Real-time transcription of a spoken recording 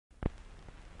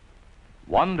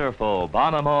Wonderful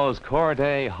Bonomo's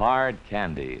Korday hard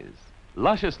candies.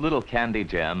 Luscious little candy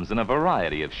gems in a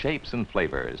variety of shapes and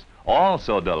flavors. All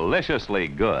so deliciously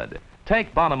good.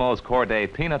 Take Bonomo's Korday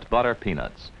peanut butter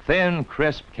peanuts. Thin,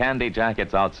 crisp candy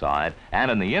jackets outside, and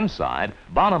in the inside,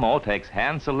 Bonomo takes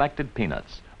hand-selected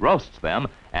peanuts, roasts them,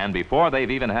 and before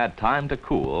they've even had time to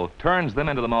cool, turns them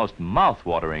into the most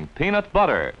mouth-watering peanut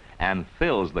butter and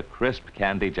fills the crisp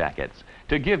candy jackets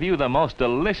to give you the most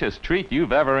delicious treat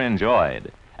you've ever enjoyed.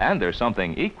 And there's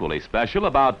something equally special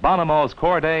about Bonomo's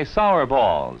Korday sour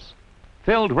balls.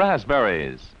 Filled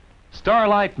raspberries,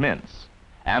 starlight mints,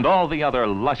 and all the other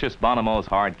luscious Bonomo's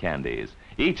hard candies,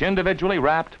 each individually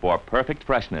wrapped for perfect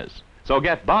freshness. So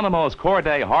get Bonomo's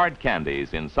Korday hard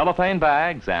candies in cellophane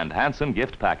bags and handsome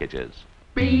gift packages.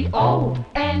 B-O-N-O-M-O,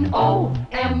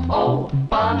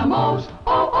 Bonomo's,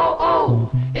 O-O-O,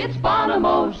 it's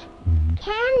Bonomo's.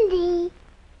 Candy.